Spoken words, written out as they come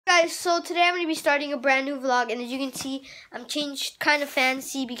Guys, so today I'm going to be starting a brand new vlog, and as you can see, I'm changed kind of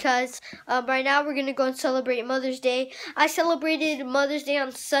fancy because right now we're going to go and celebrate Mother's Day. I celebrated Mother's Day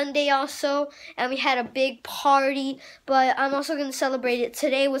on Sunday also, and we had a big party, but I'm also going to celebrate it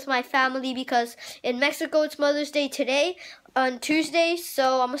today with my family because in Mexico it's Mother's Day today on Tuesday,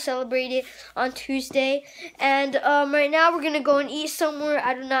 so I'm gonna celebrate it on Tuesday. And right now we're gonna go and eat somewhere.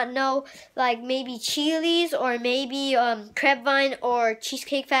 I do not know, like maybe Chili's or maybe Crepe Vine or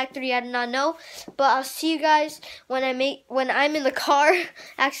Cheesecake Factory. I do not know, but I'll see you guys when I'm in the car.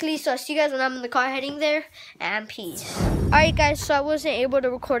 Actually, so I'll see you guys when I'm in the car heading there. And peace. Alright guys, so I wasn't able to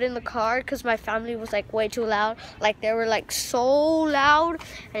record in the car because my family was like way too loud. Like they were like so loud,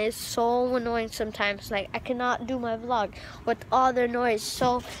 and it's so annoying sometimes. Like I cannot do my vlog with all their noise.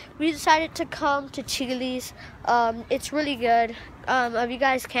 So we decided to come to Chili's. It's really good. If you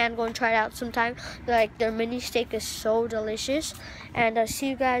guys can go and try it out sometime. Like their mini steak is so delicious. And I'll see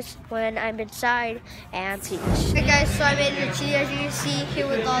you guys when I'm inside. And peace. Hey guys, so I made it to Chili's, as you can see here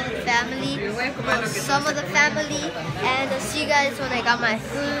with all the family, some of the family. And I'll see you guys when I got my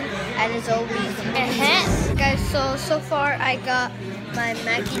food. And as always, guys, so far I got my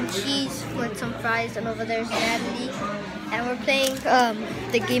mac and cheese with some fries, and over there's Natalie. And we're playing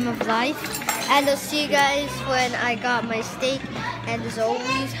the game of life. And I'll see you guys when I got my steak. And as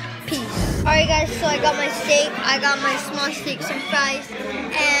always, peace. Alright guys, so I got my steak. I got my small steak, some fries,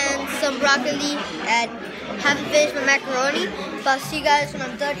 and some broccoli. And haven't finished my macaroni. But I'll see you guys when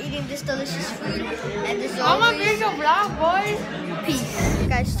I'm done eating this delicious food. And as always, I'm gonna make a vlog, boys. Peace.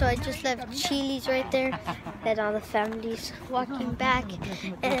 Guys, so I just left Chili's right there. And all the families walking back.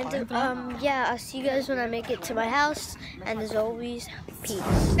 And yeah, I'll see you guys when I make it to my house. And as always,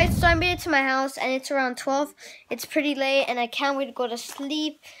 peace. Okay, so I made it to my house and it's around 12. It's pretty late and I can't wait to go to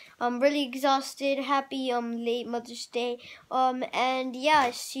sleep. I'm really exhausted. Happy late Mother's Day. And yeah,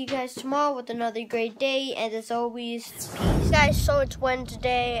 I see you guys tomorrow with another great day. And as always, peace. Guys, so it's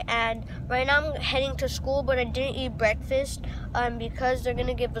Wednesday and right now I'm heading to school, but I didn't eat breakfast because they're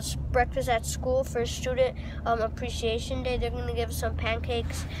gonna give us breakfast at school for Student Appreciation Day. They're gonna give us some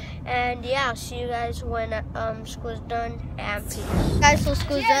pancakes. And yeah, I'll see you guys when school is done. And peace. Guys, so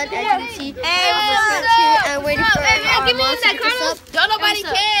school's done. As you can see, I'm waiting for our mom to pick us up. Don't nobody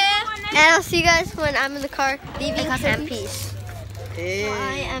care. And I'll see you guys when I'm in the car leaving. And peace. Hey. So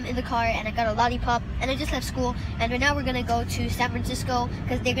I am in the car and I got a lollipop and I just left school, and right now we're gonna go to San Francisco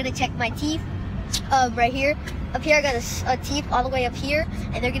because they're gonna check my teeth right here. Up here I got a teeth all the way up here,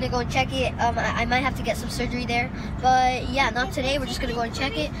 and they're gonna go and check it. I might have to get some surgery there, but yeah, not today. We're just gonna go and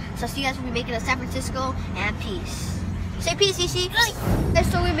check it. So I'll see you guys when we make it to San Francisco. And peace. Say peace, Ishi. And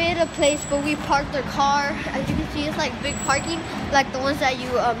so we made a place, but we parked our car. As you can see, it's like big parking, like the ones that you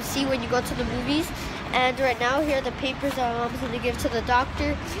see when you go to the movies. And right now, here are the papers that my mom's gonna give to the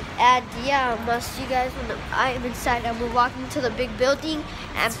doctor. And yeah, I'll see you guys when I am inside and we're walking to the big building.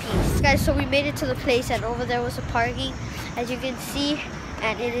 And peace. Guys, so we made it to the place, and over there was a parking, as you can see,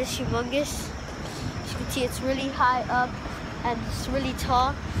 and it is humongous. As you can see, it's really high up and it's really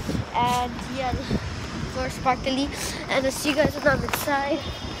tall. And yeah, the floor is sparkly. And I'll see you guys when I'm inside.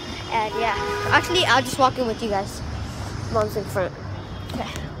 And yeah, actually, I'll just walk in with you guys. Mom's in front. Okay.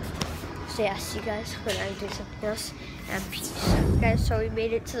 So yeah, see you guys when I do something else. And peace. Guys, so we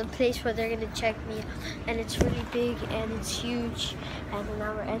made it to the place where they're gonna check me, and it's really big and it's huge. And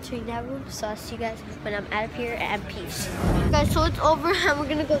now we're entering that room. So I'll see you guys when I'm out of here. And peace. Guys, so it's over and we're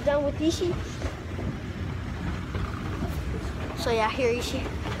gonna go down with Ishi. So yeah, here Ishi.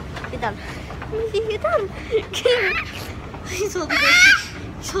 You're done. You're done. He's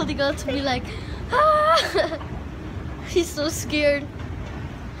holding on to me like, ah. He's so scared.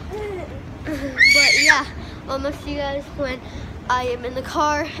 But yeah, I'll see you guys when I am in the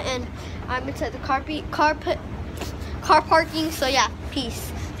car and I'm inside the car parking. So yeah,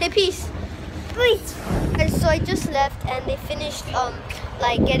 peace. Say peace. Peace. And so I just left and they finished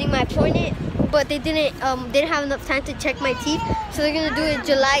like getting my appointment, but they didn't have enough time to check my teeth. So they're gonna do it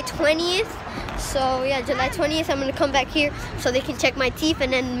July 20th. So yeah, July 20th, I'm gonna come back here so they can check my teeth,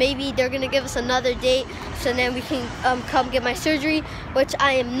 and then maybe they're gonna give us another date so then we can come get my surgery, which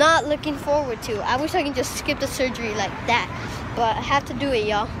I am not looking forward to. I wish I can just skip the surgery like that, but I have to do it,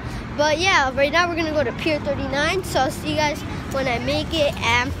 y'all. But yeah, right now we're gonna go to Pier 39, so I'll see you guys when I make it.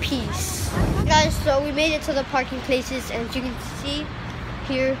 And peace. Guys, so we made it to the parking places, and as you can see,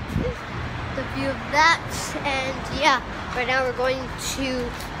 here is the view of that. And yeah, right now we're going to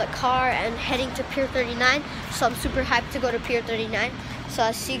the car and heading to Pier 39. So I'm super hyped to go to Pier 39. So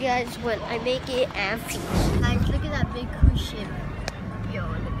I'll see you guys when I make it. And peace. Guys, look at that big cruise ship. Yo,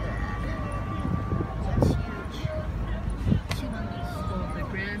 look at that. That's huge. The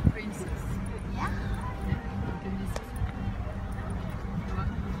Grand Prix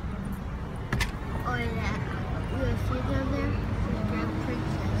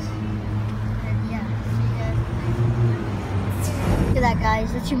that,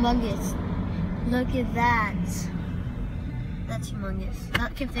 guys. That's humongous. Look at that. That's humongous.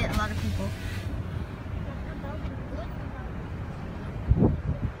 That can fit a lot of people.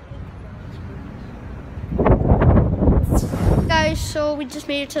 Guys, so we just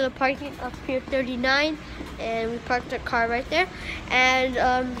made it to the parking of Pier 39, and we parked the car right there. And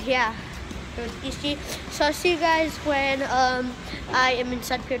yeah, it was easy. So I'll see you guys when I am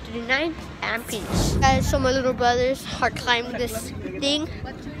inside Pier 39, and peace. Guys, so my little brothers are climbing this thing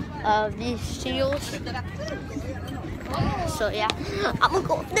of these seals. So yeah, I'm gonna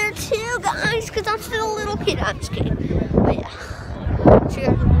go up there too, guys, because I'm still a little kid. I'm just kidding. But yeah, see you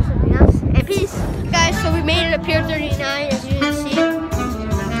guys will do something else. And peace. Guys, so we made it at Pier 39, as you can see.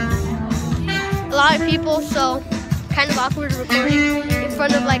 A lot of people, so kind of awkward recording in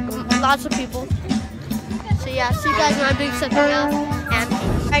front of like lots of people. So yeah, see you guys when I'm doing something else. And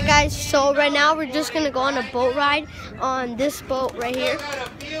peace. Alright guys, so right now we're just gonna go on a boat ride on this boat right here.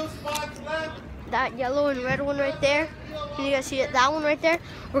 That yellow and red one right there. Can you guys see it? That one right there.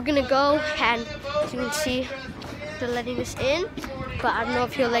 We're gonna go, and as you can see, they're letting us in. But I don't know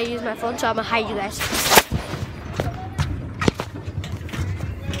if he'll let you use my phone, so I'm gonna hide you guys.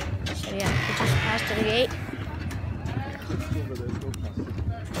 So yeah, we just passed the gate.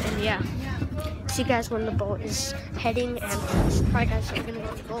 And yeah, see you guys when the boat is heading. And alright guys, so we're gonna go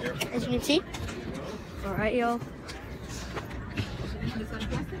on the boat, as you can see. Alright, yo.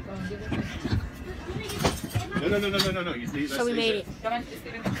 No. So we made it.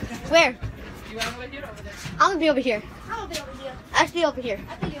 Where? I'm gonna be over here. Actually, over here.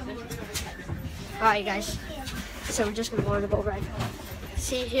 Alright, guys. So we're just gonna go on the boat ride.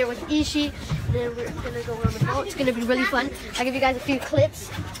 See you here with Ishi, and then we're gonna go on the boat. It's gonna be really fun. I'll give you guys a few clips.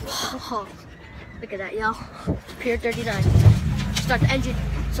 Look at that, y'all. Pier 39. Start the engine.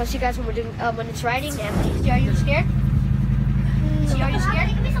 So I'll see you guys when we're doing when it's riding. And are you scared? See, are you scared?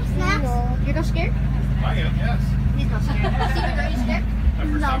 Give me some snacks. No. You're not scared? I am, yes. He's not scared. Steven, are you scared? My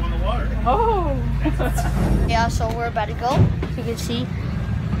first time on the water. Oh! Yeah, so we're about to go. You can see.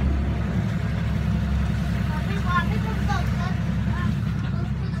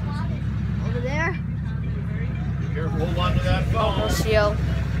 Over there. Be careful, hold on to that phone. Rocio.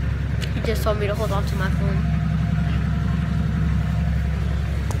 He just told me to hold on to my phone.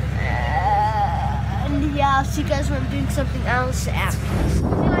 And yeah, I'll see you guys when I'm doing something else after.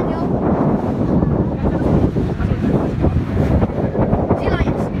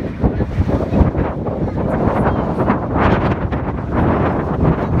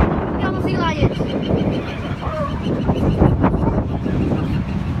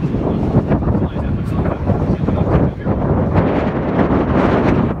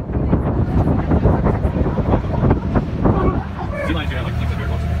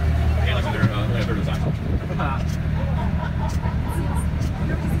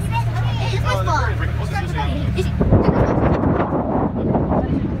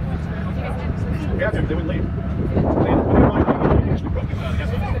 They would leave. When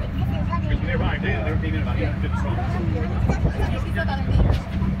they arrived, they came in about 850 strong.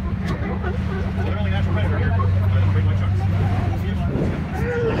 They're only natural predator here. Great white sharks.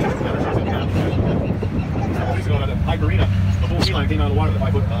 The Piperina, the full sea lion came out of the water, the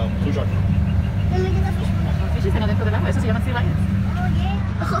 5-foot blue shark. She's another for the left. Eso se llama sea lions.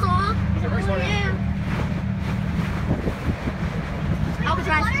 They're very smart animals.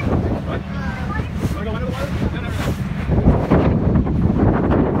 Alcatraz. What? Want to go under the water? No, never.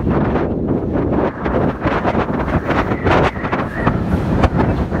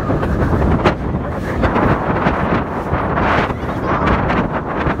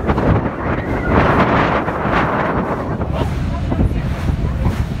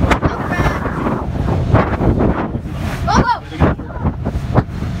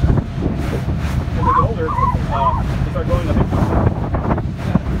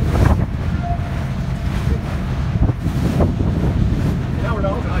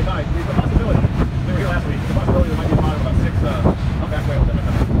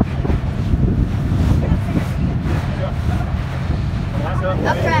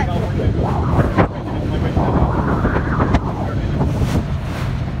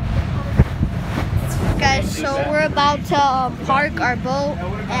 Guys, so we're about to park our boat,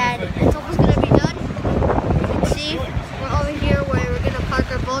 and it's almost gonna be done. You can see we're over here where we're gonna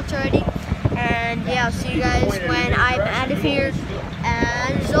park our boat already. And yeah, I'll see you guys when I'm out of here.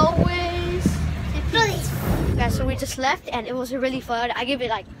 As always, guys, so we just left, and it was really fun. I give it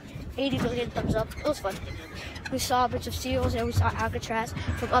like 80 million thumbs up. It was fun. We saw a bunch of seals, and we saw Alcatraz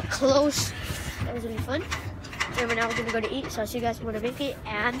from up close. That was really fun. And now we're gonna go to eat, so I'll see you guys when I make it,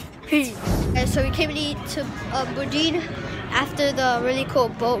 and peace. And so we came to eat to Boudin after the really cool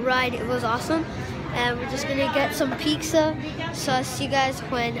boat ride. It was awesome. And we're just gonna get some pizza. So I'll see you guys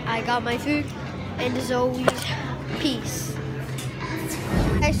when I got my food. And as always, peace.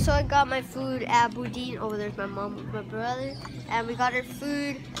 Guys, so I got my food at Boudin. Over there's my mom with my brother. And we got our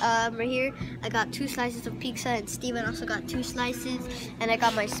food right here. I got 2 slices of pizza, and Steven also got 2 slices. And I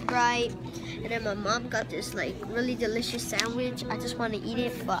got my Sprite. And then my mom got this like really delicious sandwich. I just want to eat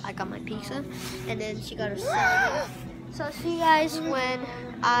it, but I got my pizza. And then she got her salad. So I'll see you guys when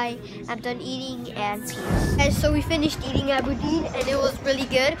I am done eating, and peace. Guys, so we finished eating at Boudin, and it was really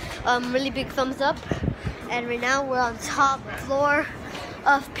good. Really big thumbs up. And right now we're on top floor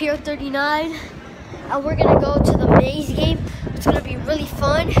of Pier 39, and we're gonna go to the maze game. It's gonna be really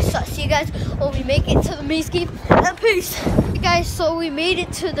fun. So I'll see you guys when we make it to the maze game, and peace. Hey guys, so we made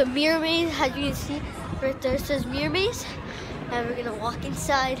it to the mirror maze. As you can see right there, it says mirror maze, and we're gonna walk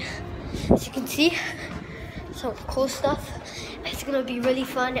inside. As you can see, some cool stuff. It's gonna be really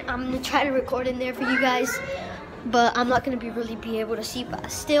fun. I'm gonna try to record in there for you guys, but I'm not gonna really be able to see,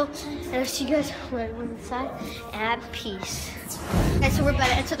 but still. And I'll see you guys when we're inside, and peace. And so we're about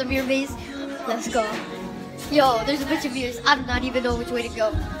to enter the mirror maze. Let's go. Yo, there's a bunch of mirrors. I do not even know which way to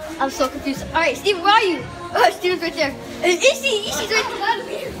go. I'm so confused. All right, Steven, where are you? Oh, Steven's right there. And Ishi's right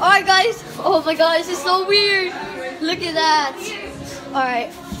there. All right, guys. Oh my God, this is so weird. Look at that. All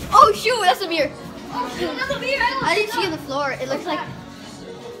right. Oh shoot, that's a mirror. Oh shoot, that's a mirror. I didn't see on the floor. It looks like.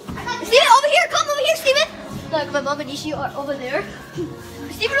 Steven, over here. Come over here, Steven. Look, my mom and Ishi are over there.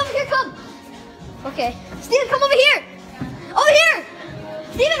 Steven, over here, come. Okay. Steven, come over here. Over here!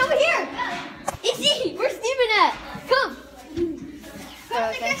 Steven, over here! Ishi, where's Steven at? Come!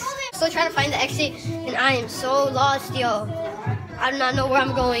 Okay. Still trying to find the exit, and I am so lost, yo. I do not know where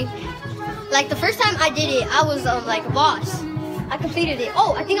I'm going. Like, the first time I did it, I was like a boss. I completed it.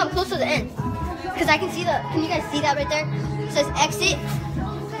 Oh, I think I'm close to the end. Because I can see can you guys see that right there? It says exit.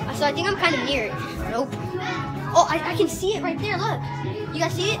 So I think I'm kind of near it. Nope. Oh, I can see it right there, look. You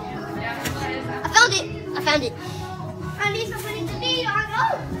guys see it? I found it. I found it. I need somebody to lead on.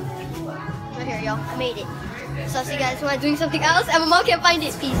 Right here, y'all. I made it. So I'll see you guys when I'm doing something else, and my mom can't find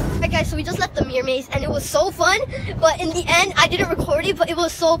it. Peace. Alright guys, so we just left the mirror maze, and it was so fun. But in the end, I didn't record it, but it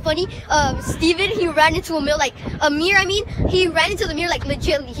was so funny. Steven, he ran into a mirror, he ran into the mirror like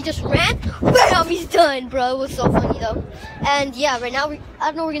legitimately. He just ran, bam, he's done, bro. It was so funny though. And yeah, right now, I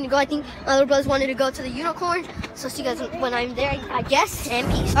don't know where we're gonna go. I think my little brothers wanted to go to the unicorn. So I'll see you guys when I'm there, I guess, and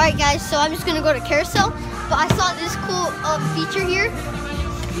peace. Alright guys, so I'm just gonna go to carousel. But I saw this cool feature here.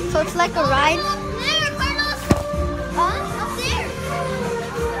 So it's like a ride. Up there.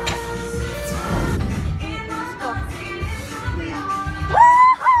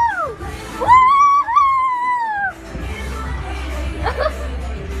 Woohoo! Woohoo!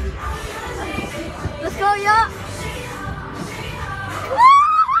 Let's go, y'all.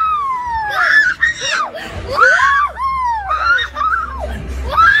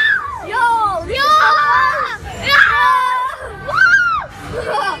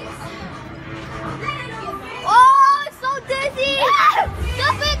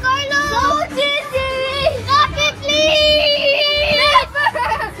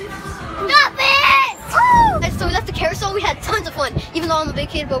 So we had tons of fun, even though I'm a big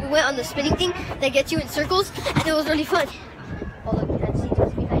kid, but we went on the spinning thing that gets you in circles, and it was really fun. Oh look, you can see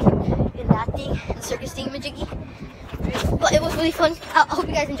just behind in that thing, the circus thingamajiggy. But it was really fun. I hope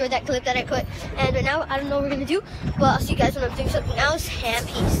you guys enjoyed that clip that I put. And right now, I don't know what we're gonna do, but I'll see you guys when I'm doing something else, and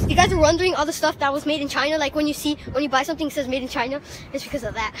peace. You guys are wondering all the stuff that was made in China, like when you buy something that says made in China, it's because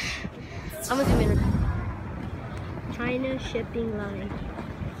of that. I'm gonna zoom in. China shipping line.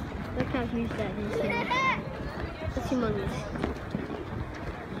 Look how huge that is here. That's humongous.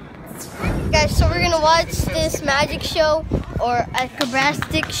 Guys, so we're gonna watch this magic show or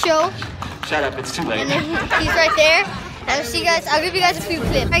acrobatic show. Shut up, it's too late. And then he's right there. And I'll see you guys. I'll give you guys a few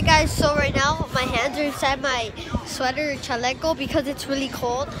clips. Alright guys, so right now my hands are inside my sweater chaleco because it's really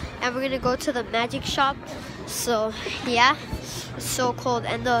cold, and we're gonna go to the magic shop. So yeah, it's so cold,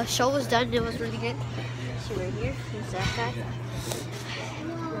 and the show was done and it was really good. See right here, there's that guy.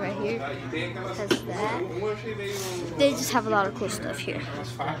 Right here has that. They just have a lot of cool stuff here.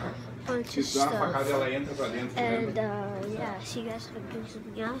 Bunch of stuff. And yeah, see you guys if I do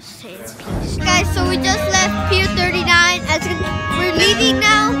something else. And peace. Guys, so we just left Pier 39. We're leaving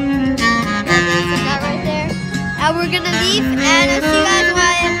now. That right there. And we're gonna leave, and I'll see you guys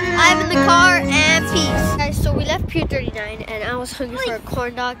when I'm in the car, and peace. Guys, so we left Pier 39, and I was hungry for a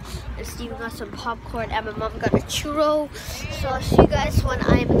corn dog, and Steven got some popcorn, and my mom got a churro. So I'll see you guys when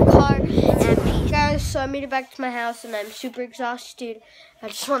I'm in the car, and peace. Guys, so I made it back to my house and I'm super exhausted. I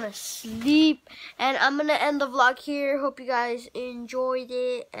just want to sleep. And I'm going to end the vlog here. Hope you guys enjoyed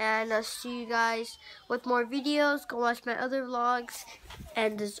it. And I'll see you guys with more videos. Go watch my other vlogs.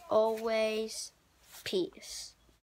 And as always, peace.